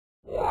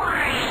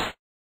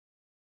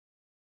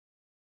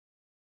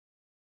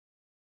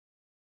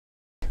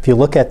If you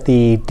look at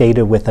the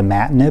data with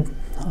Imatinib,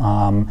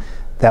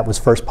 that was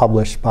first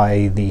published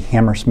by the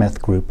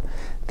Hammersmith group,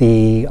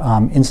 the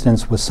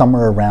incidence was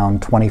somewhere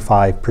around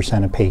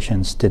 25% of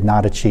patients did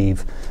not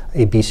achieve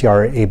a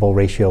BCR-ABL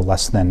ratio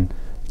less than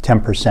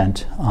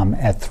 10%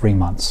 at 3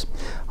 months.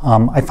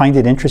 I find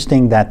it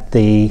interesting that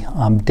the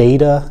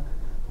data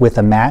with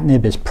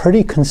Imatinib is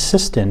pretty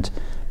consistent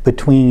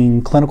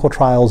between clinical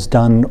trials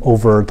done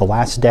over the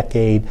last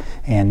decade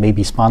and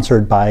maybe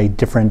sponsored by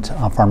different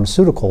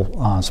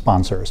pharmaceutical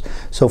sponsors.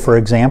 So for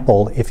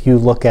example, if you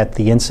look at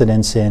the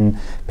incidence in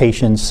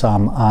patients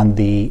on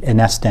the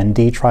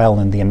INEST-ND trial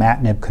and the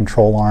Imatinib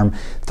control arm,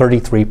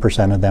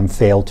 33% of them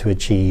failed to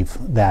achieve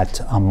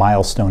that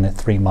milestone at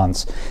 3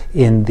 months.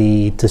 In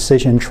the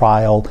Decision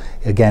trial,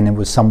 again, it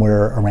was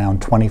somewhere around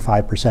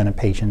 25% of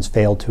patients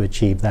failed to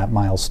achieve that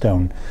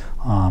milestone.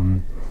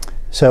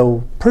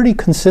 So pretty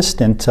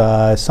consistent,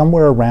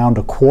 somewhere around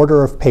a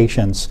quarter of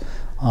patients,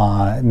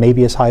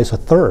 maybe as high as a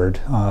third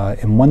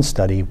in one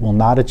study, will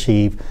not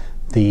achieve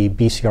the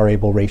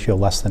BCR-ABL ratio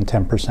less than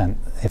 10%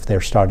 if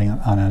they're starting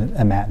on an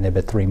Imatinib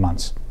at 3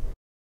 months.